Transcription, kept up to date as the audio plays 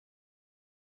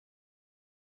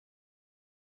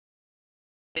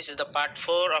This is the part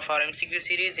 4 of our MCQ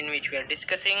series in which we are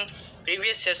discussing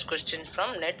previous test questions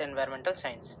from NET Environmental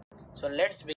Science. So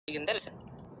let's begin the lesson.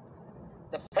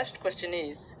 The first question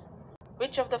is,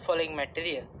 which of the following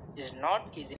material is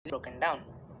not easily broken down?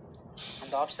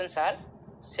 And the options are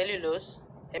cellulose,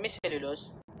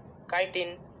 hemicellulose,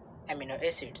 chitin, amino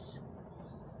acids.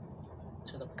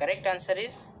 So the correct answer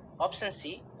is option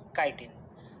C, chitin.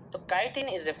 So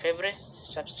chitin is a fibrous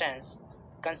substance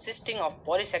consisting of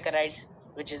polysaccharides,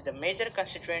 which is the major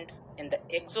constituent in the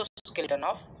exoskeleton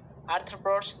of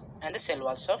arthropods and the cell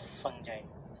walls of fungi.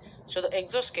 So the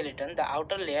exoskeleton, the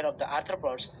outer layer of the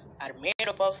arthropods, are made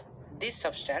up of this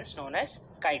substance known as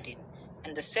chitin,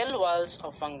 and the cell walls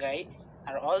of fungi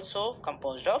are also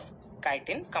composed of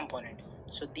chitin component.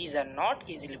 So these are not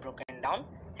easily broken down,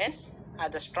 hence are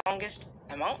the strongest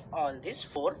among all these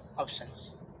four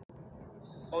options.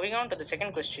 Moving on to the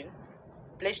second question.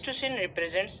 Pleistocene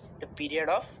represents the period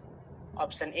of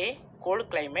option A, cold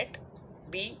climate,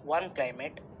 B, warm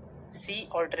climate, C,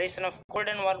 alteration of cold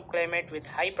and warm climate with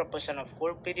high proportion of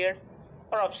cold period,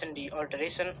 or option D,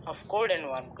 alteration of cold and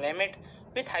warm climate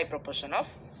with high proportion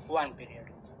of warm period.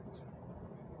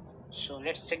 So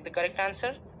let's check the correct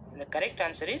answer. And the correct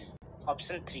answer is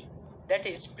option 3. That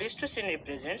is, Pleistocene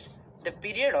represents the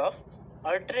period of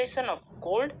alteration of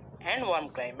cold and warm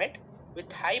climate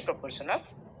with high proportion of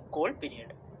cold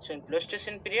period. So in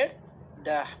Pleistocene period,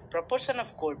 the proportion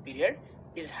of cold period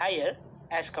is higher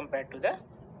as compared to the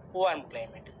warm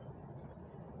climate.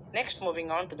 Next,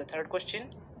 moving on to the third question.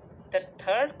 The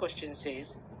third question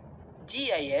says,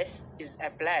 GIS is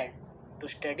applied to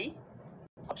study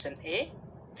option A,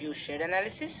 view shed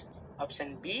analysis,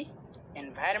 option B,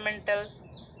 environmental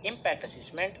impact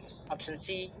assessment, option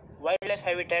C, wildlife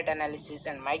habitat analysis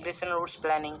and migration routes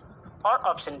planning, or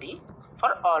option D,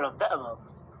 for all of the above.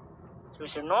 So we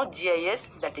should know GIS,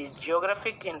 that is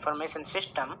Geographic Information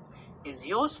System, is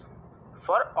used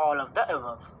for all of the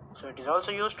above. So it is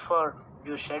also used for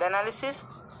view shed analysis,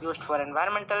 used for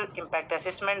environmental impact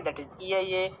assessment, that is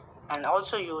EIA, and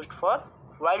also used for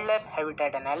wildlife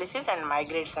habitat analysis and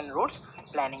migration routes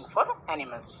planning for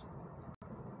animals.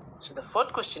 So the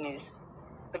fourth question is,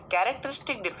 the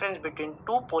characteristic difference between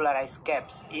two polar ice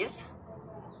caps is.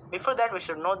 Before that, we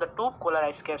should know the two polar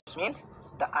ice caps means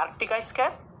the Arctic ice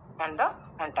cap and the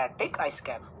Antarctic ice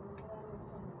cap.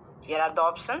 Here are the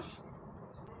options,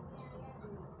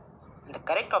 and the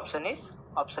correct option is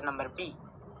option number B.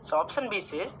 So option B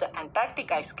says the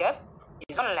Antarctic ice cap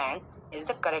is on land is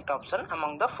the correct option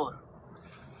among the four.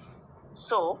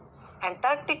 So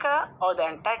Antarctica or the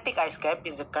Antarctic ice cap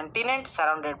is a continent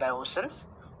surrounded by oceans,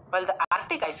 while the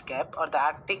Arctic ice cap or the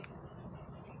Arctic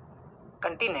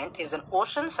continent is an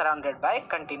ocean surrounded by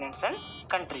continents and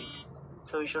countries.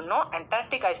 So you should know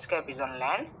Antarctic ice cap is on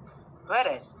land,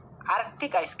 whereas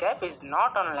Arctic ice cap is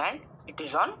not on land, it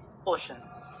is on ocean.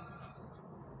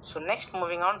 So next,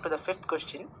 moving on to the fifth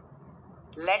question.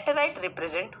 Laterite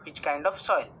represent which kind of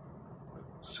soil?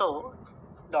 So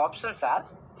the options are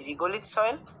regolith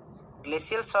soil,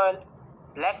 glacial soil,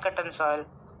 black cotton soil,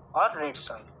 or red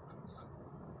soil.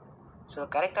 So the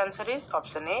correct answer is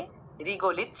option A,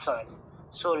 regolith soil.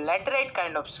 So laterite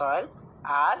kind of soil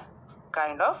are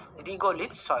kind of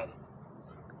regolith soil.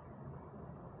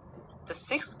 The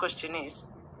sixth question is,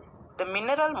 the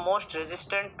mineral most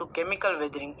resistant to chemical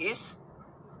weathering is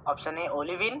option A,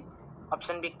 olivine,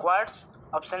 option B, quartz,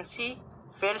 option C,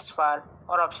 feldspar,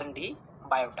 or option D,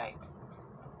 biotite.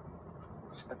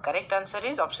 So the correct answer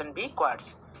is option B,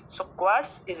 quartz. So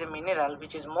quartz is a mineral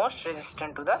which is most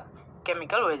resistant to the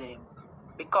chemical weathering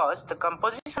because the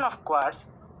composition of quartz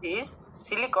is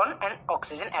silicon and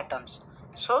oxygen atoms.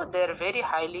 So they are very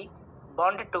highly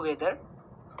bonded together.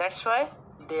 That's why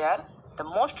they are the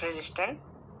most resistant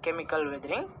chemical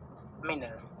weathering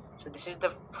mineral. So this is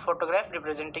the photograph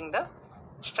representing the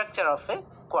structure of a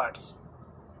quartz.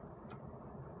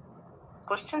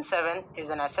 Question 7 is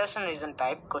an assertion reason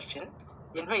type question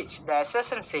in which the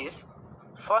assertion says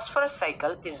phosphorus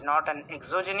cycle is not an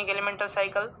exogenic elemental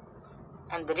cycle,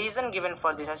 and the reason given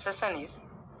for this assertion is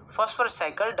phosphorus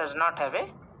cycle does not have a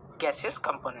gaseous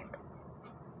component.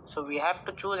 So we have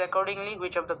to choose accordingly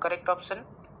which of the correct option,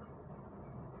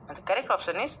 and the correct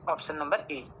option is option number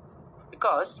A,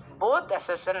 because both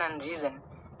assertion and reason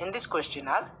in this question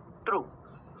are true,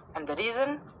 and the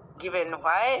reason given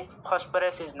why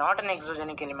phosphorus is not an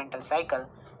exogenic elemental cycle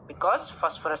because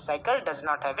phosphorus cycle does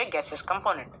not have a gaseous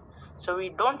component. So we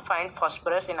don't find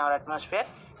phosphorus in our atmosphere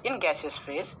in gaseous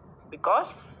phase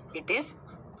because it is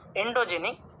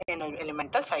endogenic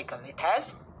elemental cycle. It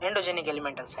has endogenic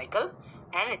elemental cycle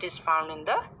and it is found in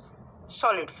the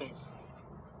solid phase.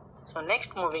 So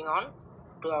next, moving on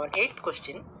to our eighth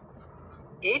question.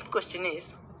 eighth question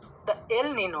is, the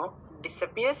El Nino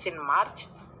disappears in March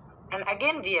and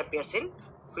again reappears in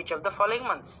which of the following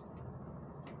months?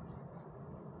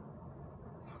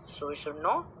 So we should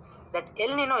know that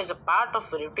El Nino is a part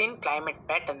of a routine climate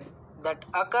pattern that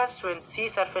occurs when sea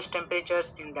surface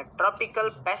temperatures in the tropical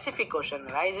Pacific Ocean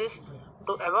rises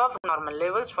to above normal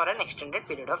levels for an extended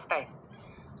period of time.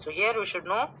 So here we should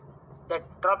know that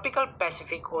tropical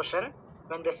Pacific Ocean,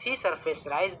 when the sea surface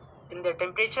rises in the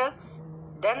temperature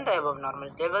then the above normal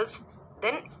levels,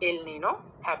 then El Nino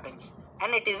happens,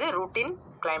 and it is a routine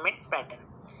climate pattern.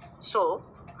 So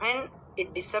when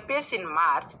it disappears in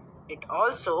March, it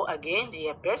also again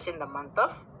reappears in the month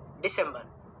of December.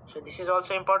 So this is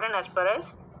also important as far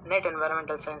as NET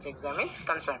environmental science exam is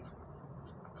concerned.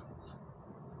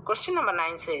 Question number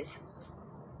 9 says,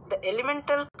 the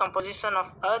elemental composition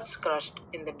of Earth's crust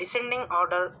in the descending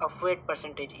order of weight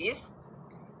percentage is.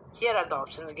 Here are the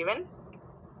options given.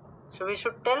 So we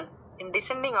should tell in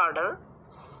descending order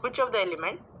which of the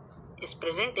element is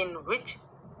present in which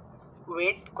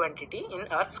weight quantity in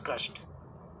Earth's crust.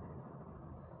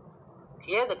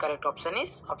 Here the correct option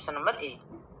is option number A,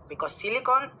 because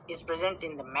silicon is present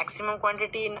in the maximum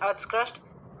quantity in Earth's crust,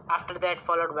 after that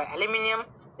followed by aluminium,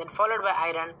 then followed by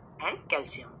iron and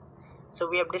calcium. So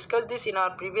we have discussed this in our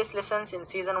previous lessons in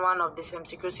season 1 of this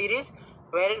MCQ series,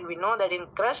 where we know that in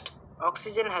crust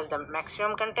oxygen has the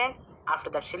maximum content, after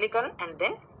that silicon and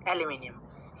then aluminium.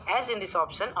 As in this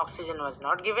option oxygen was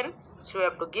not given, so we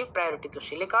have to give priority to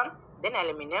silicon, then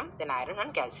aluminium, then iron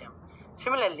and calcium.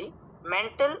 Similarly,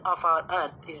 mantle of our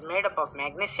earth is made up of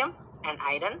magnesium and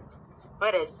iron,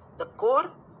 whereas the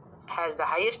core has the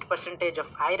highest percentage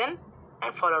of iron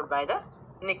and followed by the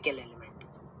nickel element.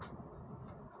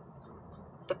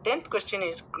 The 10th question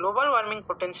is, global warming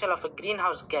potential of a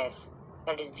greenhouse gas,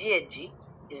 that is GHG,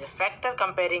 is a factor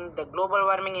comparing the global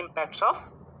warming impacts of.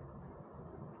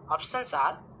 Options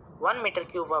are 1 meter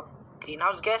cube of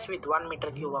greenhouse gas with 1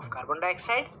 meter cube of carbon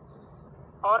dioxide,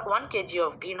 or 1 kg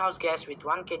of greenhouse gas with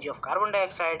 1 kg of carbon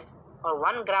dioxide, or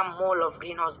 1 gram mole of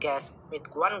greenhouse gas with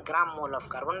 1 gram mole of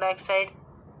carbon dioxide,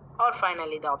 or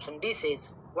finally the option D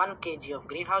says 1 kg of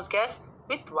greenhouse gas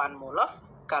with 1 mole of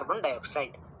carbon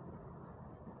dioxide.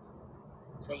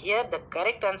 So here the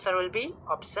correct answer will be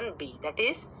option B, that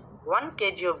is 1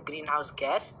 kg of greenhouse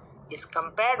gas is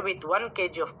compared with 1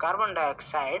 kg of carbon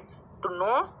dioxide to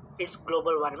know its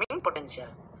global warming potential.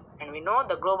 And we know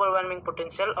the global warming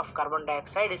potential of carbon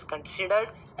dioxide is considered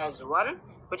as 1,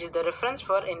 which is the reference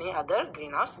for any other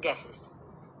greenhouse gases.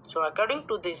 So according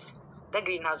to this, the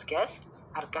greenhouse gas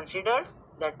are considered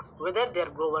that whether their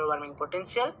global warming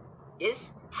potential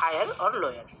is higher or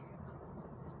lower.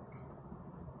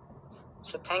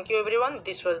 So thank you everyone,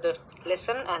 this was the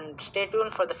lesson, and stay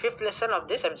tuned for the 5th lesson of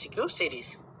this MCQ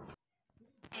series.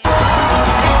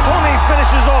 Tony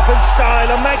finishes off in style,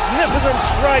 a magnificent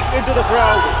strike into the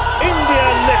crowd. India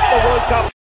lift the World Cup.